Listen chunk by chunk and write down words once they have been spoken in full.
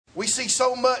We see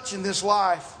so much in this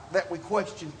life that we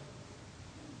question.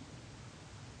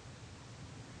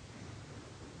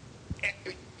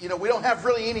 We don't have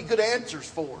really any good answers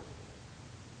for.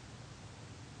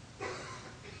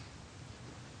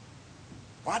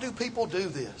 Why do people do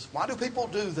this? Why do people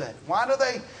do that? Why do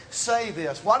they say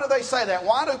this? Why do they say that?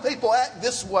 Why do people act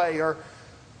this way? Or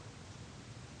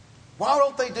why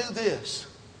don't they do this?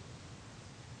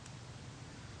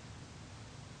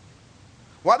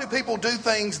 Why do people do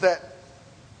things that,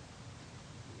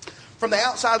 from the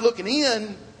outside looking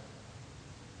in,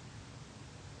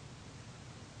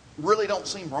 really don't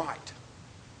seem right?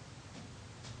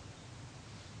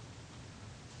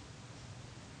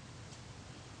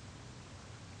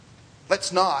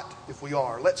 Let's not, if we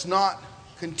are, let's not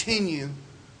continue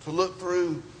to look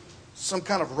through some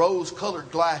kind of rose-colored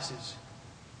glasses.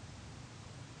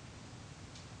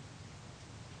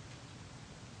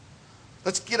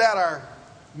 Let's get out our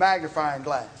magnifying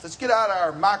glass. Let's get out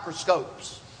our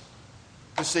microscopes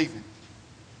this evening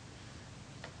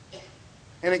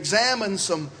and examine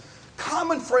some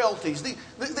common frailties.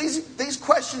 These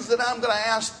questions that I'm going to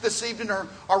ask this evening are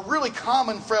really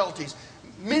common frailties.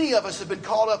 Many of us have been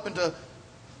caught up into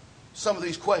some of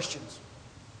these questions.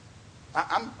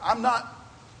 I'm not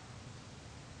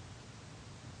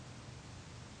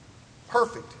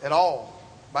perfect at all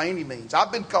by any means.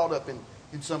 I've been caught up in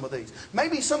some of these.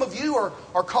 Maybe some of you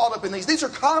are caught up in these. These are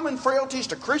common frailties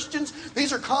to Christians.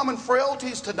 These are common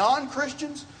frailties to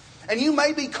non-Christians. And you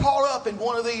may be caught up in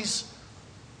one of these,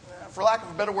 for lack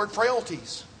of a better word,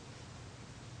 frailties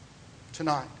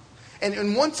tonight.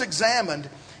 And once examined,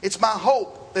 it's my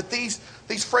hope that these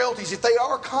frailties, if they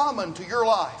are common to your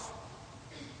life,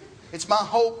 it's my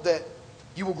hope that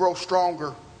you will grow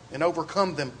stronger and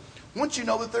overcome them once you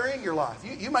know that they're in your life.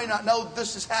 You may not know that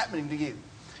this is happening to you.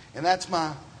 And that's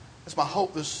my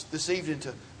hope this evening,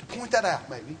 to point that out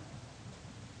maybe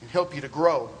and help you to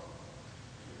grow.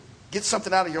 Get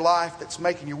something out of your life that's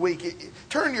making you weak.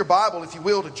 Turn your Bible, if you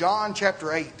will, to John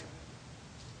chapter 8.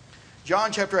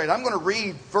 John chapter 8. I'm going to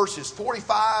read verses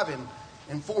 45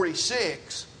 and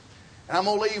 46. And I'm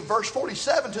going to leave verse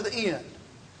 47 to the end.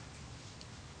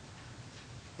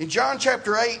 In John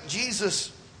chapter 8,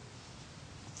 Jesus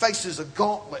faces a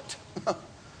gauntlet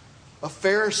of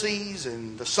Pharisees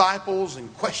and disciples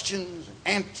and questions and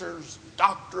answers and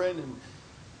doctrine. And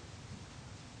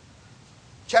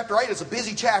chapter 8 is a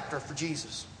busy chapter for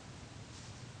Jesus.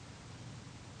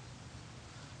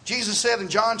 Jesus said in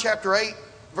John chapter 8,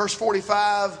 verse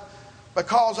 45,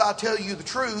 "Because I tell you the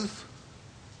truth,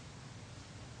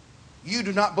 you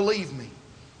do not believe me."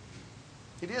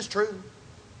 It is true.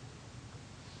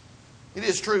 It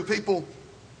is true. People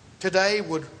today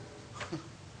would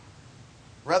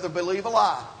rather believe a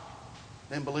lie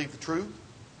than believe the truth.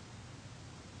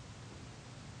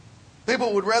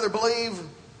 People would rather believe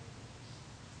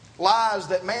lies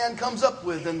that man comes up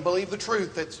with than believe the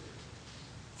truth that's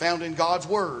found in God's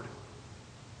Word.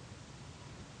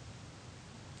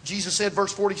 Jesus said,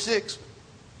 verse 46,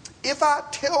 "If I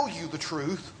tell you the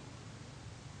truth,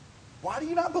 why do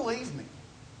you not believe me?"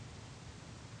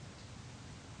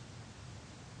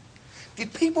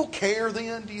 Did people care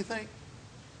then, do you think?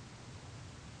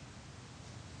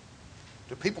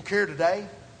 Do people care today?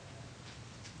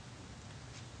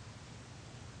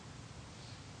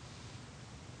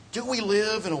 Do we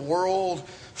live in a world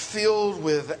filled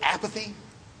with apathy?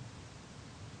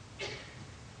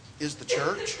 Is the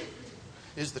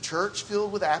church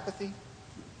filled with apathy?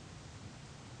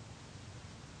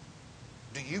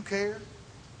 Do you care?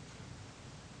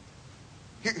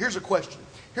 Here's a question.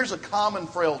 Here's a common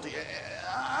frailty.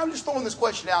 I'm just throwing this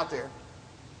question out there.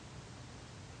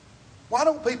 Why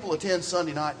don't people attend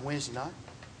Sunday night and Wednesday night?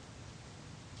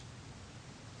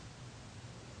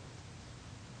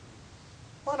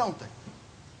 Why don't they?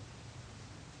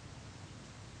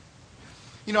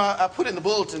 I put in the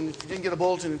bulletin. If you didn't get a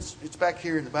bulletin, it's back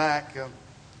here in the back.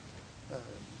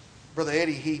 Brother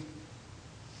Eddie,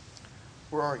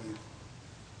 where are you?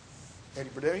 Eddie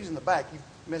Burdell, he's in the back. You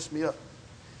messed me up.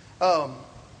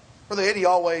 Brother Eddie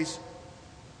always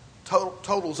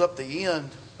totals up the end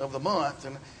of the month,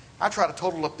 and I try to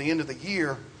total up the end of the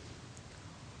year.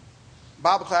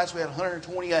 Bible class, we had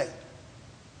 128.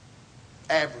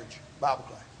 Average Bible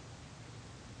class.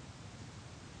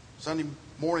 Sunday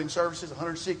morning services,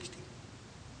 160.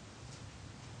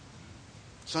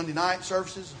 Sunday night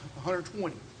services,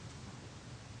 120.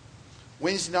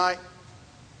 Wednesday night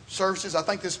services, I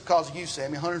think this is because of you,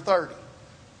 Sammy, 130.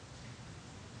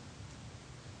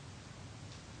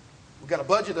 We've got a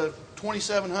budget of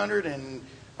 $2,700, and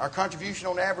our contribution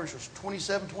on average was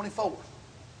 $2,724.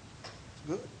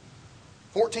 Good.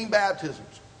 14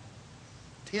 baptisms.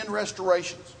 10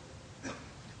 restorations.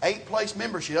 8 place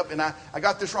membership. And I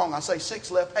got this wrong. I say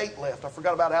 6 left, 8 left. I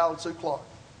forgot about Alan Sue Clark.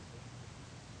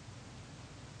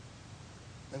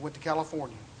 They went to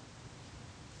California.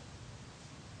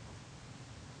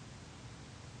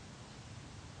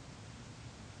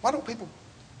 Why don't people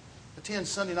attend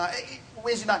Sunday night,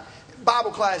 Wednesday night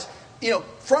Bible class? You know,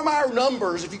 from our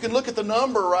numbers, if you can look at the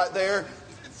number right there,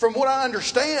 from what I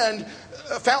understand,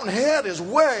 Fountainhead is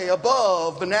way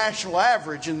above the national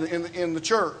average in the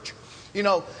church. You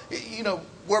know,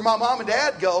 where my mom and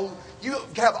dad go, you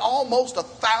have almost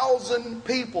 1,000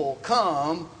 people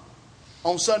come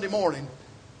on Sunday morning,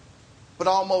 but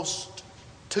almost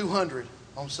 200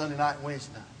 on Sunday night and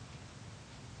Wednesday night.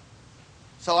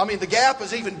 So, I mean, the gap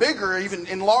is even bigger, even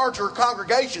in larger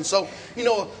congregations. So, you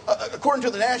know, according to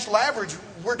the national average,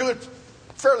 we're doing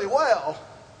fairly well.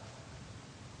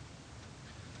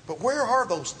 But where are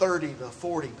those 30 to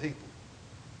 40 people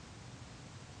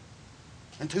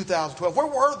in 2012? Where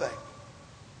were they?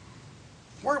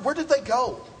 Where did they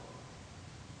go?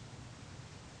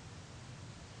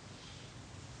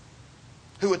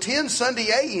 Who attend Sunday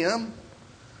AM,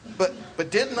 but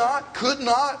did not, could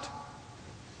not,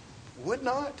 would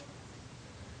not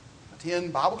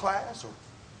attend Bible class or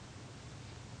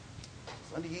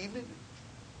Sunday evening,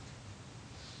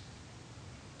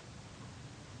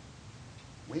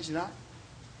 Wednesday night.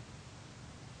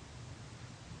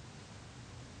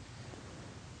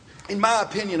 In my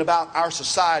opinion about our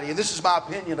society, and this is my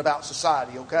opinion about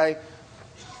society, okay?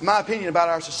 My opinion about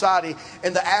our society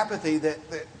and the apathy that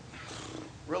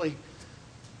really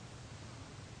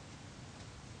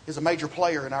is a major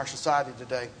player in our society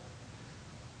today.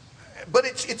 But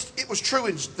it was true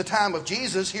in the time of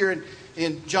Jesus here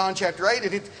in John chapter 8.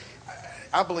 And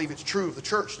I believe it's true of the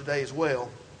church today as well.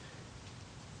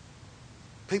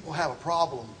 People have a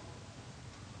problem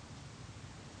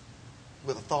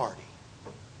with authority.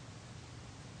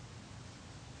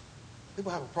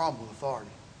 People have a problem with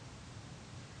authority.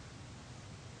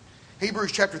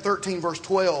 Hebrews chapter 13 verse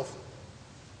 12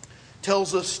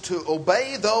 tells us to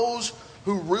obey those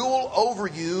who rule over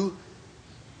you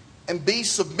and be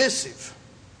submissive.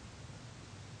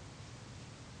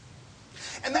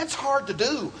 And that's hard to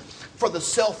do for the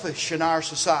selfish in our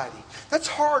society. That's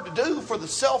hard to do for the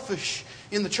selfish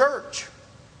in the church.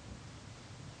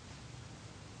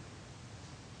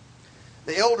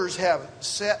 The elders have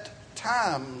set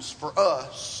times for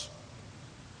us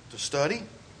to study,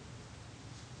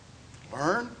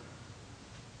 learn,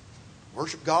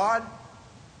 worship God.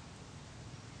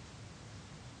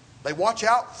 They watch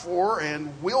out for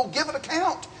and will give an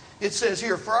account, it says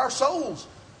here, for our souls.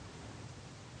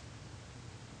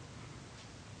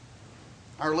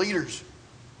 Our leaders.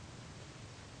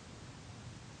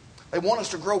 They want us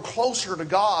to grow closer to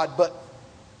God, but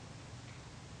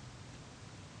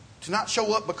to not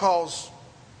show up because,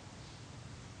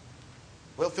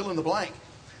 well, fill in the blank,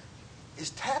 is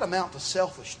tantamount to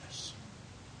selfishness.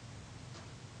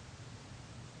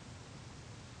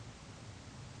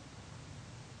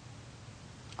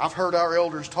 I've heard our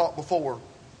elders talk before.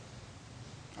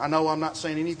 I know I'm not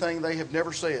saying anything they have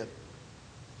never said.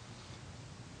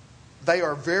 They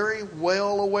are very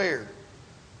well aware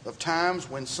of times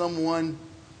when someone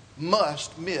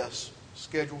must miss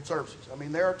scheduled services. I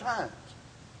mean, there are times.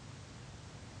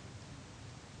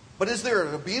 But is there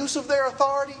an abuse of their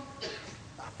authority?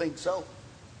 I think so.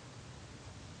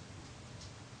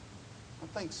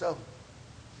 I think so.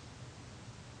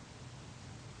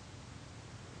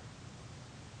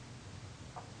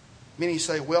 Many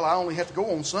say, well, I only have to go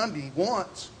on Sunday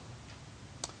once.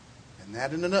 And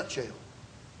that in a nutshell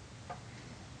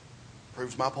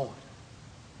proves my point.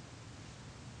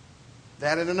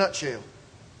 That in a nutshell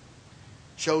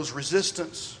shows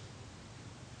resistance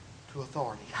to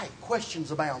authority. Hey,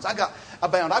 questions abound. I've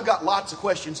got lots of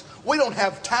questions. We don't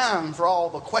have time for all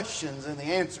the questions and the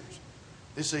answers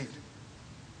this evening.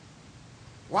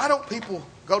 Why don't people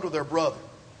go to their brother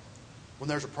when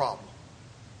there's a problem?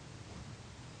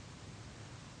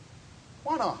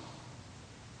 Why not?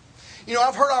 You know,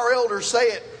 I've heard our elders say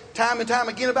it time and time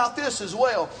again about this as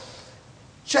well.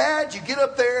 Chad, you get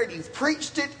up there and you've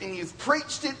preached it and you've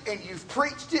preached it and you've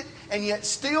preached it, and yet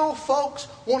still folks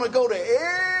want to go to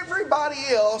everybody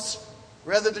else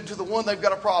rather than to the one they've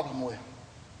got a problem with.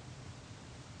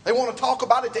 They want to talk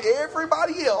about it to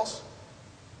everybody else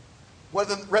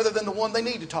rather than the one they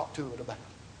need to talk to it about.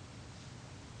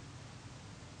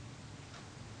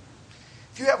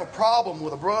 If you have a problem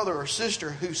with a brother or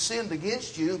sister who sinned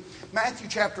against you, Matthew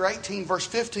chapter 18 verse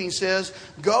 15 says,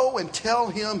 go and tell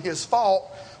him his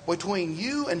fault between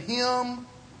you and him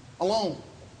alone.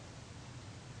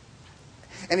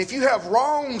 And if you have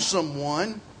wronged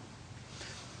someone,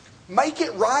 make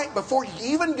it right before you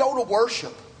even go to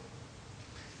worship.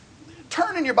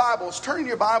 Turn in your Bibles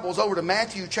over to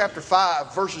Matthew chapter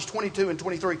 5, verses 22 and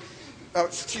 23.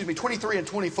 23 and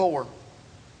 24.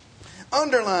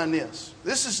 Underline this.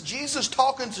 This is Jesus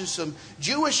talking to some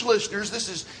Jewish listeners. This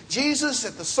is Jesus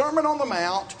at the Sermon on the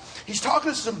Mount. He's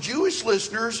talking to some Jewish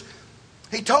listeners.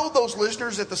 He told those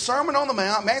listeners at the Sermon on the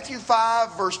Mount, Matthew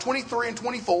 5, verse 23 and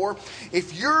 24,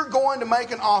 if you're going to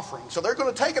make an offering. So they're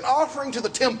going to take an offering to the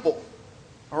temple.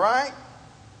 All right?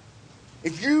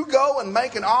 If you go and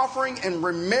make an offering and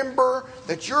remember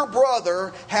that your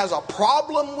brother has a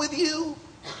problem with you,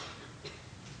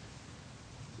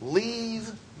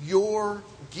 leave your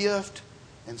gift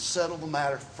and settle the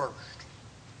matter first,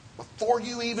 before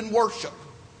you even worship.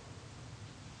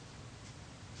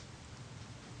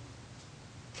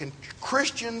 Can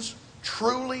Christians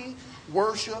truly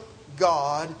worship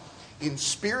God in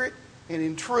spirit and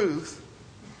in truth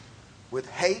with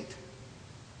hate,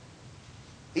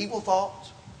 evil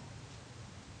thoughts,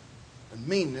 and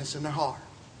meanness in their heart?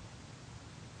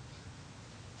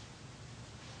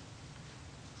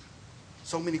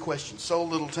 So many questions, so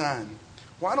little time.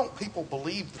 Why don't people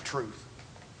believe the truth?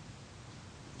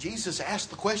 Jesus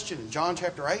asked the question in John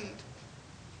chapter 8.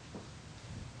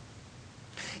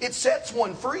 It sets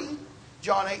one free.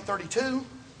 John 8:32.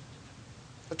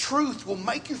 The truth will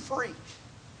make you free.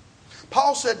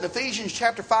 Paul said in Ephesians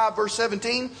chapter 5, verse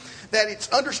 17, that it's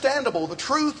understandable. The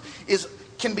truth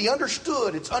can be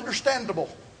understood. It's understandable.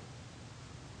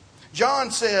 John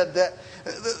said that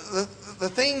the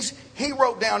things he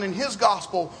wrote down in his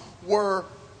gospel were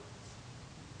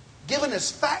given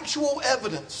as factual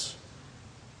evidence.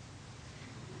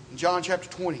 In John chapter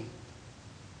 20,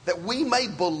 that we may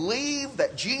believe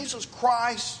that Jesus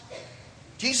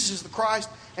is the Christ,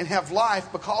 and have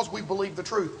life because we believe the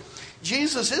truth.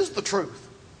 Jesus is the truth.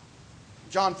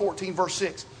 John 14, verse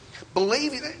 6. I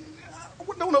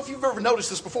don't know if you've ever noticed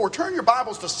this before. Turn your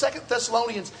Bibles to 2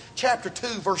 Thessalonians chapter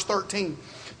 2, verse 13.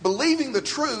 Believing the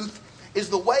truth is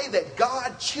the way that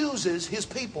God chooses His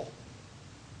people.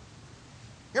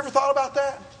 You ever thought about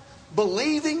that?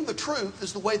 Believing the truth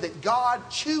is the way that God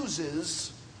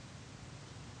chooses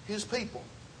His people.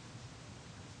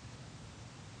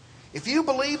 If you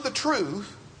believe the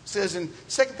truth, it says in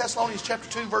 2 Thessalonians chapter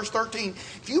 2, verse 13,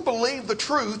 if you believe the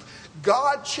truth,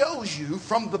 God chose you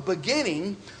from the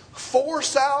beginning for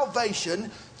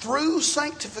salvation through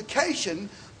sanctification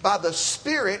by the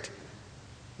Spirit,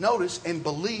 notice, and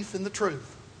belief in the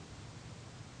truth.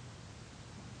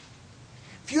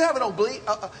 If you don't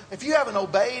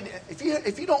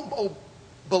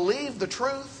believe the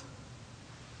truth,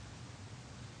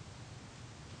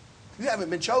 you haven't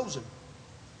been chosen.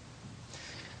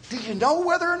 Do you know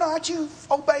whether or not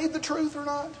you've obeyed the truth or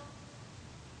not?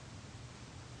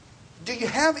 Do you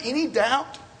have any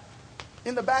doubt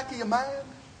in the back of your mind?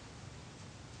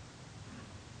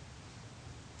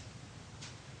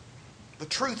 The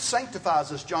truth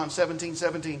sanctifies us, John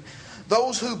 17:17.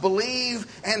 Those who believe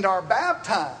and are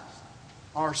baptized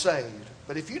are saved.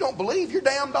 But if you don't believe, you're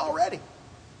damned already.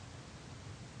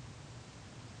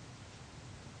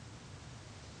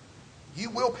 You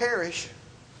will perish.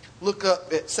 Look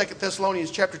up at 2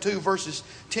 Thessalonians chapter 2, verses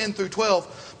 10 through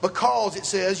 12. Because it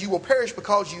says, you will perish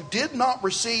because you did not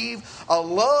receive a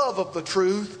love of the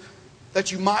truth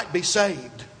that you might be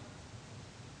saved.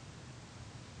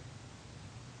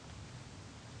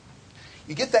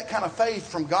 You get that kind of faith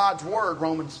from God's Word,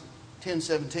 Romans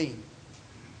 10:17.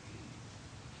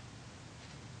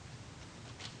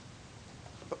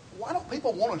 But why don't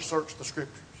people want to search the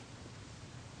Scriptures?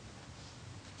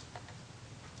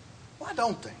 Why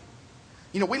don't they?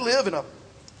 You know, we live in a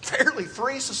fairly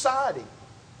free society.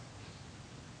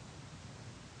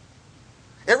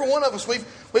 Every one of us,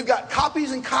 we've got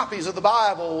copies and copies of the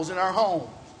Bibles in our home.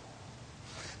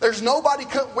 There's nobody,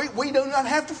 we do not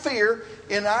have to fear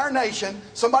in our nation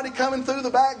somebody coming through the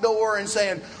back door and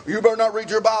saying, you better not read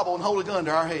your Bible, and hold a gun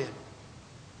to our head.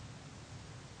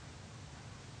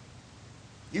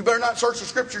 You better not search the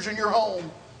Scriptures in your home.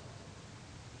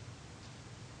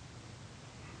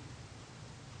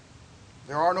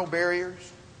 There are no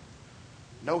barriers,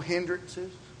 no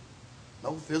hindrances,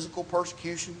 no physical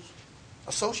persecutions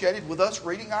associated with us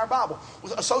reading our Bible,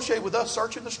 associated with us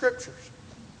searching the Scriptures.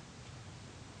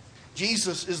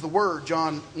 Jesus is the Word,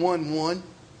 John 1:1.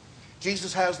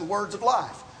 Jesus has the words of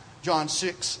life, John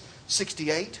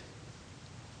 6:68.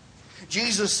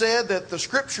 Jesus said that the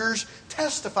Scriptures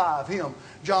testify of Him,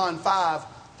 John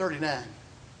 5:39.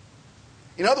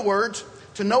 In other words,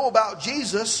 to know about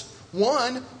Jesus,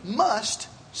 one must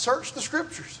search the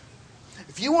Scriptures.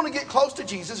 If you want to get close to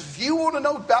Jesus, if you want to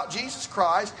know about Jesus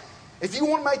Christ, if you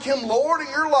want to make Him Lord of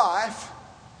your life,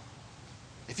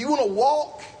 if you want to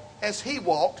walk as He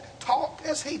walked, talk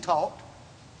as He talked,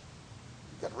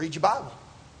 you've got to read your Bible.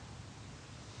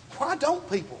 Why don't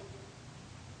people?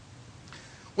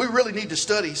 We really need to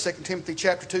study 2 Timothy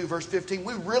chapter 2, verse 15.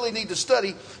 We really need to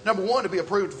study, number one, to be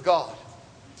approved of God.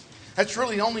 That's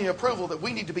really the only approval that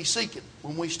we need to be seeking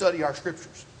when we study our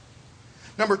Scriptures.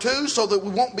 Number two, so that we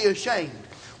won't be ashamed.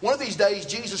 One of these days,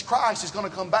 Jesus Christ is going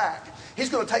to come back. He's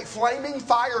going to take flaming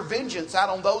fire vengeance out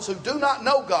on those who do not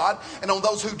know God and on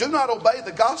those who do not obey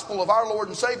the gospel of our Lord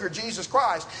and Savior Jesus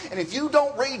Christ. And if you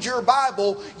don't read your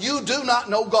Bible, you do not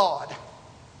know God.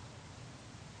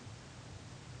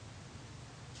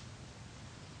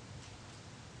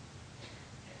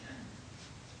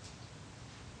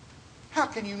 How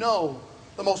can you know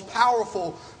the most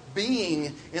powerful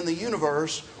being in the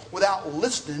universe without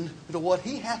listening to what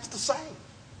He has to say?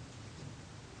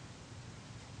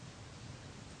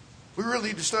 We really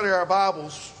need to study our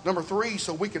Bibles, number three,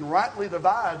 so we can rightly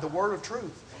divide the word of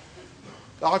truth.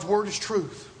 God's word is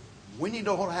truth. We need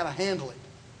to know how to handle it.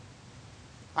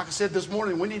 Like I said this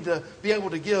morning, we need to be able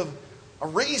to give a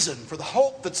reason for the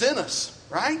hope that's in us,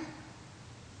 right?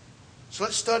 So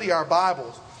let's study our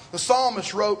Bibles. The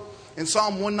psalmist wrote in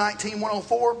Psalm 119,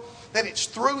 104, that it's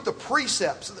through the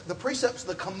precepts,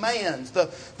 the commands,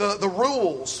 the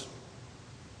rules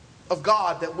of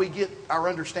God that we get our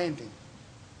understanding.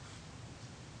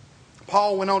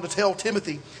 Paul went on to tell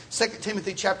Timothy, 2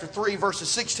 Timothy chapter 3, verses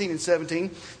 16 and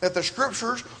 17, that the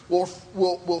Scriptures will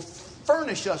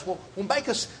furnish us, will make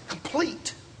us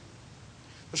complete.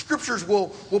 The Scriptures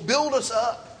will build us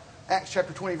up. Acts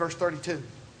chapter 20, verse 32.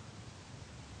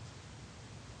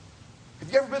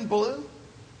 Have you ever been blue?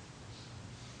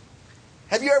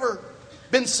 Have you ever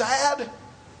been sad? Have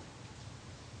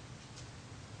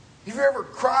you ever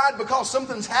cried because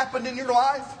something's happened in your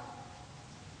life?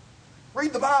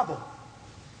 Read the Bible.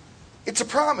 It's a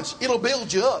promise. It'll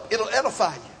build you up. It'll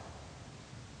edify you.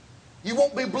 You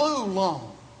won't be blue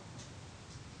long.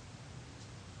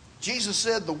 Jesus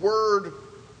said the Word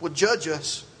would judge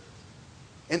us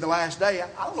in the last day.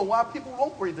 I don't know why people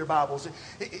won't read their Bibles.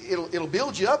 It'll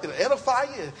build you up. It'll edify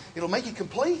you. It'll make you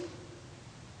complete.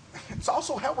 It's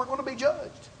also how we're going to be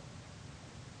judged.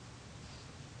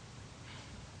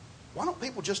 Why don't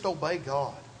people just obey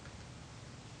God?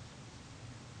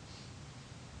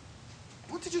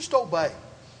 Why don't they just obey?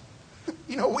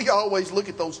 You know, we always look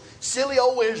at those silly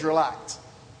old Israelites.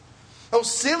 Those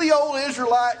silly old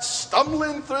Israelites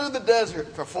stumbling through the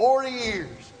desert for 40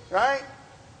 years, right?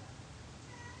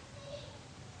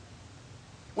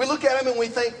 We look at them and we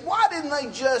think, why didn't they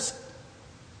just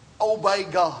obey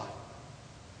God?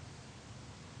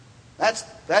 That's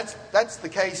the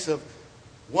case of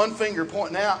one finger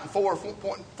pointing out and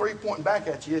three pointing back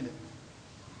at you, isn't it?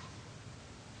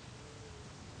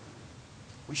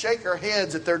 We shake our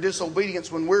heads at their disobedience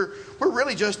when we're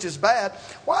really just as bad.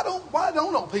 Why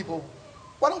don't people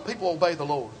obey the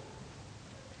Lord?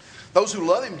 Those who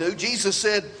love Him do. Jesus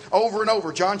said over and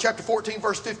over, John chapter 14,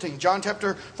 verse 15, John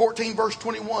chapter 14, verse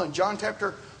 21, John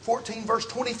chapter 14, verse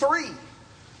 23.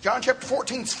 John chapter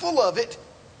 14 is full of it,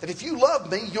 that if you love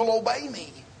me, you'll obey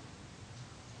me.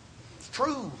 It's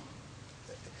true.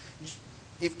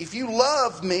 If you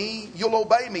love me, you'll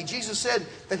obey me. Jesus said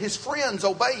that His friends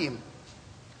obey Him.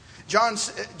 John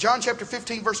chapter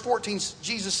 15, verse 14,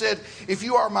 Jesus said, if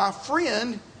you are my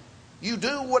friend, you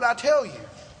do what I tell you.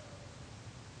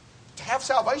 To have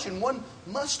salvation, one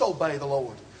must obey the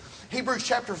Lord. Hebrews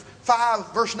chapter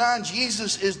 5, verse 9,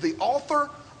 Jesus is the author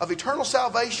of eternal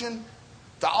salvation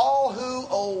to all who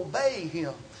obey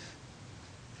Him.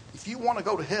 If you want to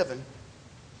go to heaven,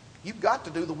 you've got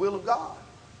to do the will of God.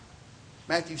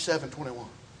 Matthew 7, 21.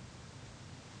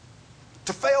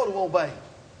 To fail to obey,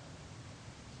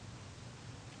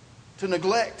 to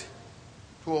neglect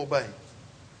to obey,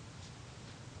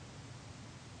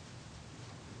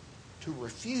 to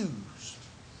refuse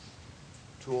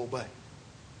to obey,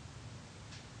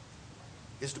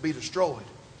 is to be destroyed.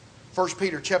 1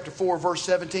 Peter chapter 4, verse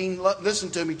 17. Listen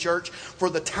to me, church. For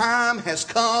the time has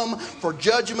come for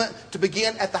judgment to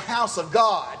begin at the house of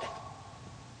God.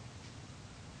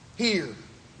 Here.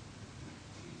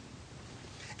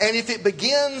 And if it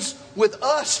begins with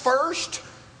us first,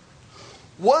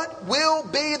 what will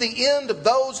be the end of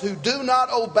those who do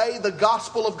not obey the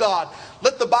gospel of God?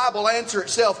 Let the Bible answer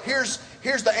itself. Here's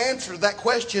the answer to that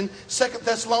question. 2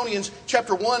 Thessalonians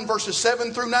chapter 1, verses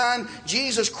 7 through 9.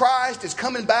 Jesus Christ is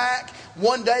coming back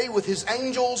one day with His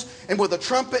angels and with a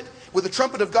trumpet. with the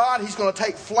trumpet of God, He's going to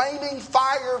take flaming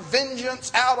fire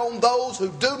vengeance out on those who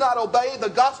do not obey the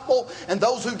gospel and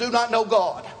those who do not know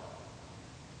God.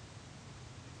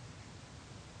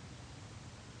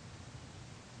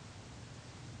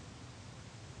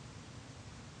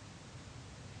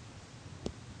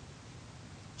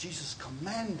 Jesus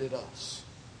commanded us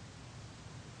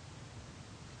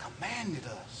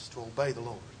to obey the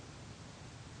Lord.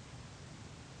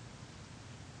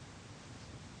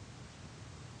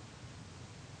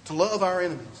 To love our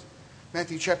enemies.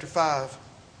 Matthew chapter 5,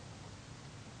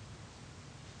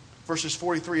 verses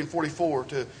 43 and 44.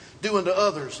 To do unto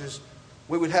others as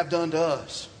we would have done to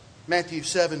us. Matthew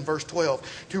 7, verse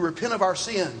 12. To repent of our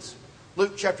sins.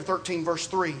 Luke chapter 13, verse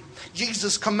 3.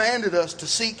 Jesus commanded us to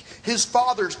seek His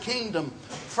Father's kingdom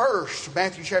first.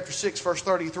 Matthew chapter 6, verse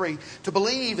 33. To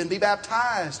believe and be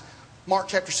baptized. Mark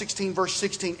chapter 16, verse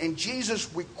 16. And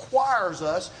Jesus requires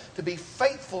us to be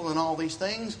faithful in all these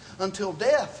things until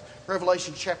death.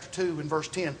 Revelation chapter 2 and verse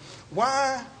 10.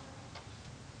 Why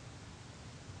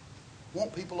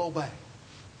won't people obey?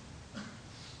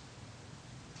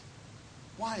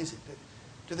 Why is it?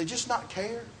 Do they just not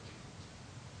care?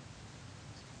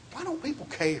 Why don't people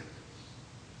care?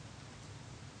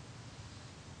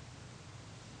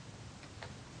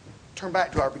 Turn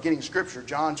back to our beginning scripture,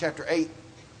 John chapter 8,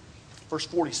 verse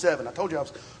 47. I told you I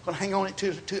was going to hang on to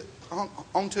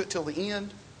it till the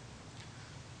end.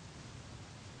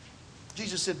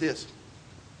 Jesus said this: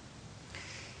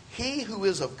 He who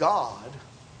is of God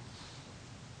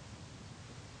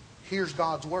hears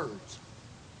God's words.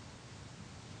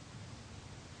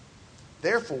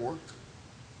 Therefore,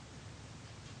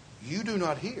 you do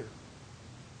not hear,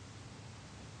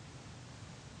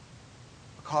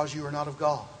 because you are not of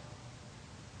God.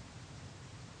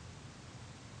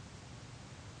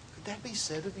 Could that be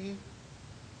said of you?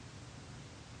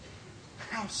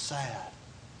 How sad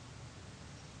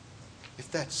if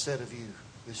that's said of you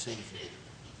this evening.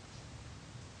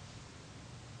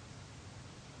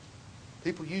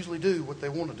 People usually do what they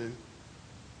want to do.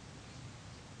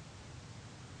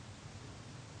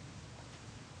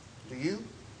 Do you?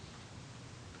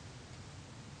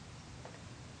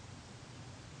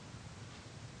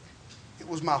 It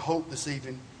was my hope this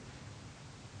evening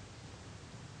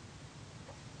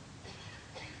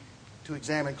to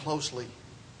examine closely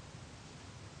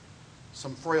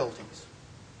some frailties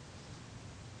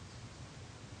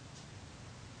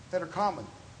that are common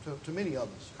to many of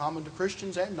us, common to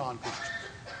Christians and non-Christians.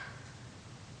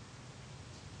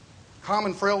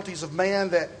 Common frailties of man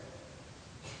that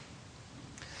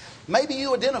maybe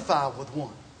you identify with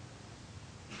one.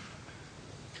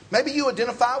 Maybe you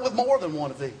identify with more than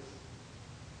one of these.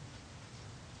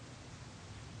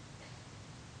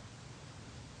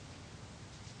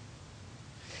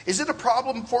 Is it a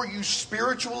problem for you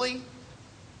spiritually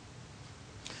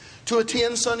to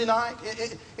attend Sunday night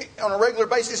on a regular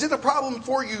basis? Is it a problem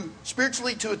for you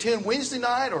spiritually to attend Wednesday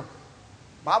night or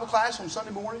Bible class on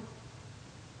Sunday morning?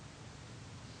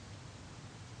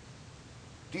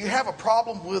 Do you have a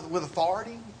problem with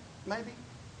authority, maybe?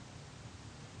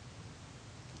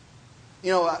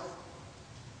 You know, I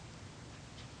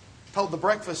told the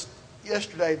breakfast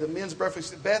yesterday, the men's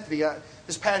breakfast at Bethany.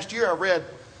 This past year I read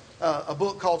a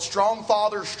book called Strong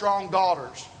Fathers, Strong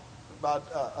Daughters by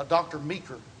a Dr.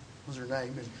 Meeker was her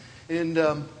name.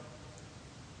 And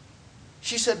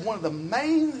she said one of the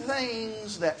main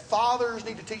things that fathers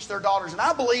need to teach their daughters, and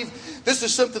I believe this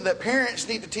is something that parents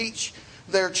need to teach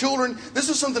their children. This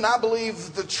is something I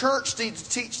believe the church needs to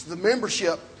teach the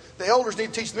membership. The elders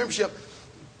need to teach the membership.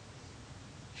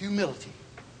 Humility.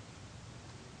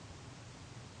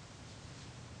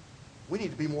 We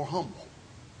need to be more humble.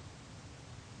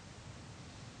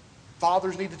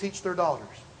 Fathers need to teach their daughters.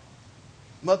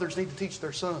 Mothers need to teach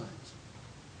their sons.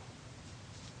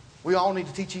 We all need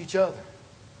to teach each other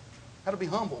how to be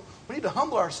humble. We need to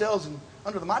humble ourselves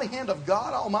under the mighty hand of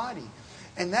God Almighty.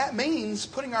 And that means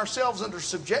putting ourselves under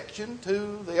subjection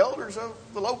to the elders of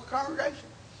the local congregation.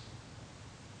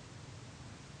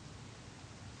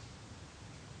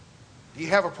 Do you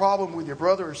have a problem with your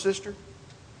brother or sister?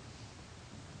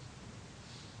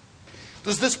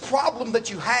 Does this problem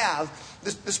that you have,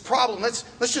 this problem, let's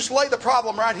just lay the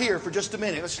problem right here for just a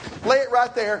minute. Let's lay it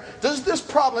right there. Does this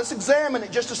problem, let's examine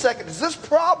it just a second. Does this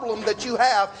problem that you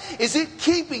have, is it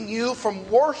keeping you from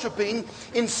worshiping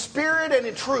in spirit and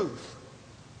in truth?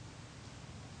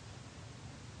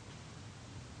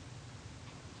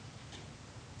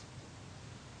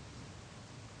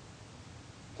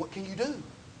 What can you do?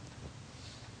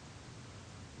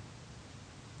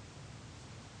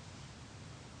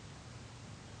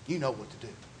 You know what to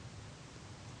do.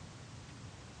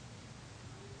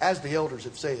 as the elders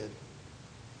have said,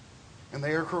 and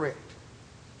they are correct,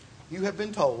 you have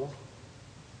been told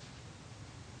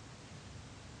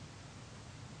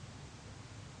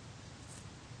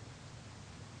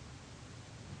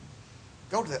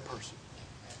go to that person.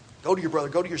 Go to your brother.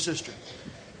 Go to your sister.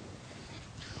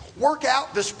 Work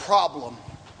out this problem.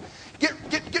 Get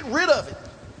rid of it.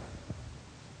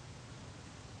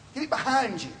 Get it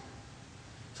behind you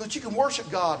so that you can worship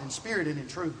God in spirit and in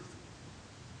truth.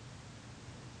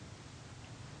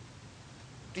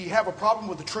 Do you have a problem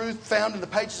with the truth found in the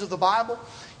pages of the Bible?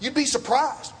 You'd be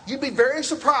surprised. You'd be very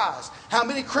surprised how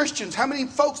many Christians, how many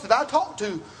folks that I talk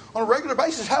to on a regular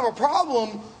basis have a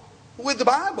problem with the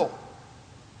Bible.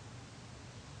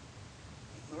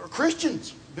 Or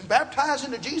Christians been baptized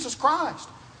into Jesus Christ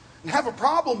and have a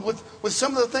problem with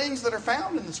some of the things that are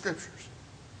found in the Scriptures.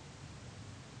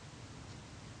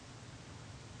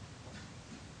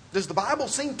 Does the Bible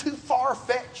seem too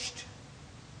far-fetched?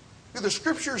 Do the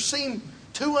Scriptures seem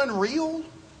too unreal?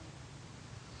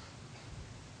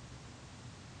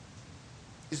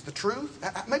 Is the truth?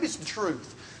 Maybe it's the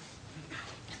truth.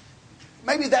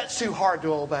 Maybe that's too hard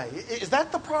to obey. Is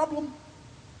that the problem?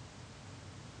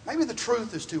 Maybe the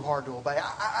truth is too hard to obey.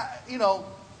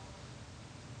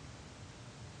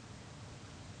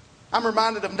 I'm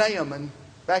reminded of Naaman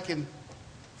back in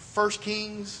 2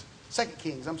 Kings.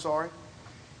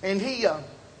 And he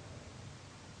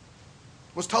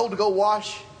was told to go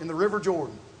wash in the River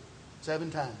Jordan 7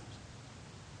 times.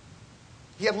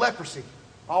 He had leprosy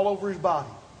all over his body.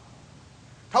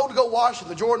 Told to go wash in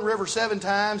the Jordan River 7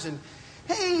 times, and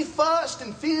he fussed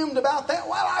and fumed about that.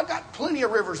 Well, I've got plenty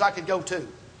of rivers I could go to.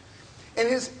 And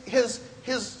his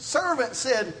servant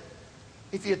said,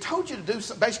 if he had told you to do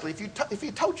something, basically, if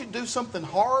he told you to do something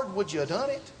hard, would you have done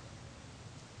it?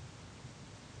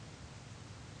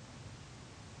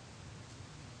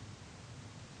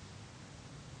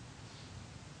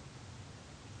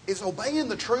 Is obeying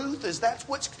the truth, is that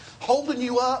what's holding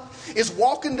you up? Is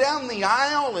walking down the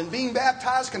aisle and being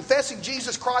baptized, confessing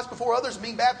Jesus Christ before others and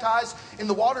being baptized in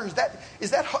the water, is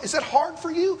that hard for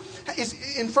you?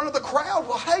 Is in front of the crowd?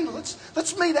 Well, hey,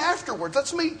 let's meet afterwards.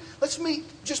 Let's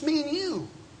meet just me and you.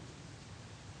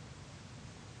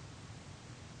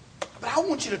 But I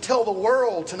want you to tell the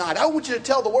world tonight. I want you to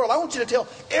tell the world. I want you to tell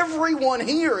everyone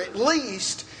here at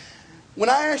least, when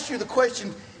I ask you the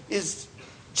question, is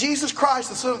Jesus Christ,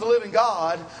 the Son of the living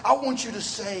God, I want you to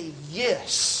say,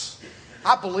 yes,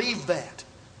 I believe that.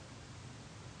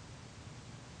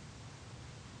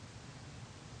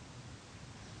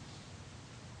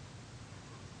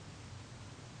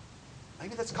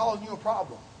 Maybe that's causing you a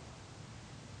problem.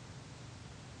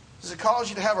 Does it cause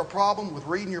you to have a problem with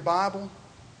reading your Bible?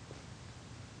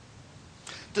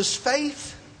 Does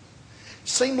faith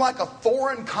seem like a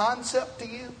foreign concept to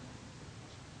you?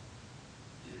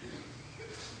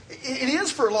 It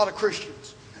is for a lot of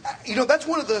Christians. That's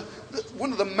one of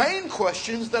the main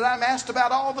questions that I'm asked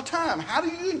about all the time. How do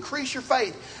you increase your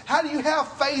faith? How do you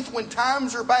have faith when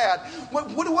times are bad?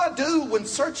 What do I do when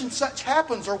such and such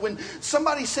happens, or when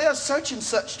somebody says such and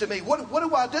such to me? What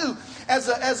do I do as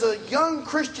a young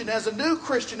Christian, as a new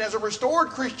Christian, as a restored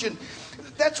Christian?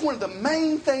 That's one of the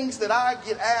main things that I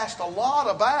get asked a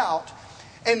lot about.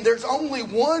 And there's only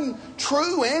one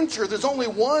true answer. There's only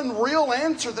one real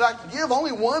answer that I can give.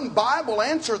 Only one Bible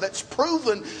answer that's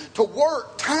proven to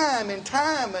work time and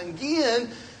time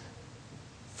again.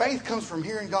 Faith comes from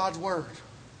hearing God's Word.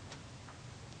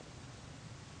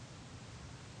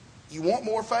 You want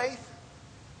more faith?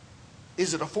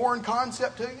 Is it a foreign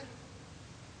concept to you?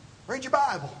 Read your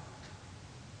Bible.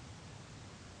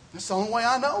 That's the only way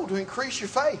I know to increase your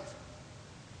faith.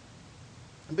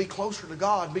 And be closer to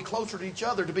God, and be closer to each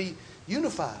other, to be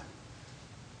unified.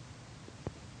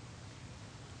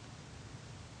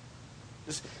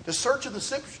 The search of the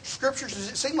Scriptures, does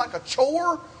it seem like a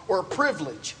chore or a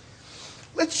privilege?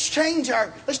 Let's change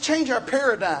our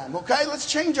paradigm, okay? Let's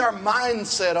change our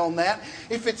mindset on that.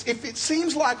 If it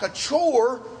seems like a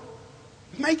chore,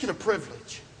 make it a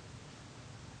privilege.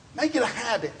 Make it a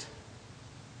habit.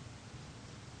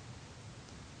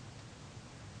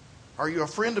 Are you a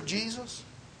friend of Jesus?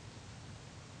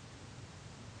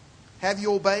 Have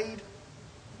you obeyed?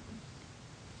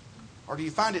 Or do you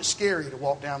find it scary to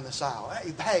walk down this aisle?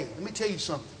 Hey, let me tell you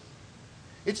something.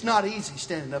 It's not easy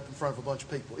standing up in front of a bunch of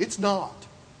people. It's not.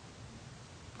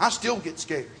 I still get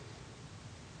scared.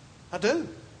 I do.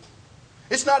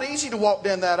 It's not easy to walk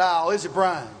down that aisle, is it,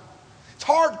 Brian? It's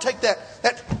hard to take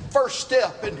that first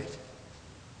step, isn't it?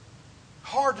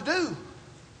 Hard to do.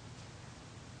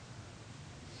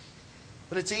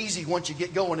 But it's easy once you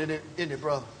get going, isn't it,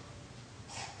 brother?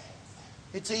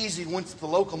 It's easy once the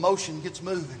locomotion gets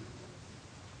moving.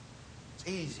 It's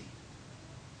easy.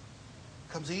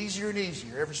 It comes easier and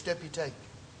easier every step you take.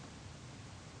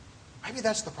 Maybe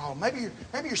that's the problem. Maybe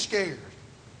you're scared.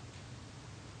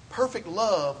 Perfect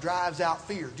love drives out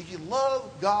fear. Do you love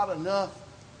God enough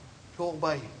to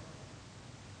obey Him?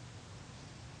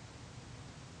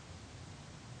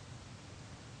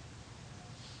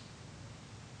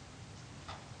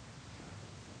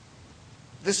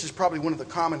 This is probably one of the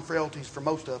common frailties for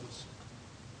most of us.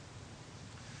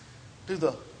 Do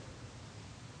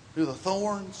the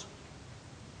thorns,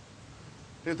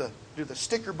 do the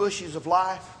sticker bushes of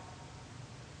life,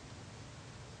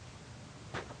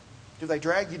 do they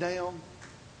drag you down?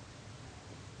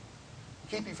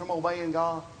 Keep you from obeying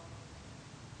God?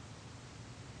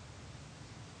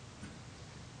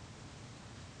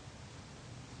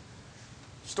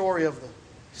 Story of the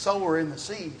sower and the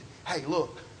seed. Hey,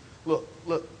 look,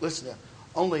 listen now.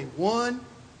 Only 1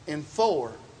 in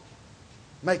 4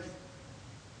 make it.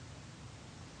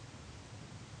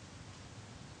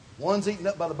 One's eaten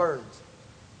up by the birds.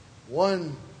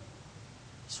 One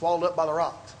swallowed up by the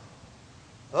rocks.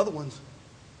 The other one's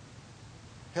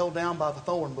held down by the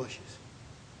thorn bushes.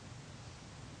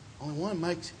 Only one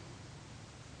makes it.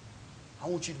 I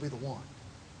want you to be the one.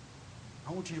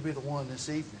 I want you to be the one this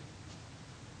evening.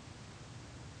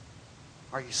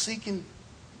 Are you seeking?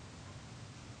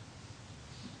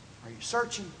 Are you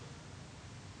searching?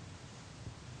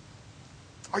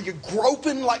 Are you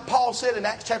groping, like Paul said in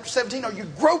Acts chapter 17? Are you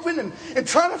groping and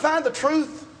trying to find the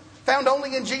truth found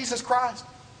only in Jesus Christ?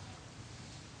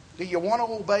 Do you want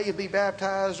to obey and be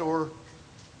baptized? Or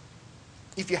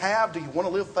if you have, do you want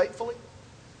to live faithfully?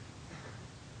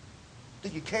 Do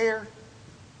you care?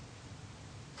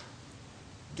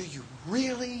 Do you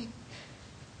really,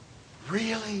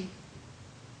 really,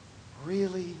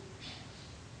 really,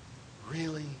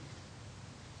 really,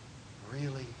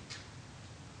 really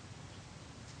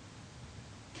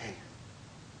care?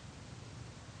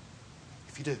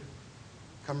 If you do,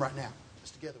 come right now.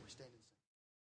 Just together we stand.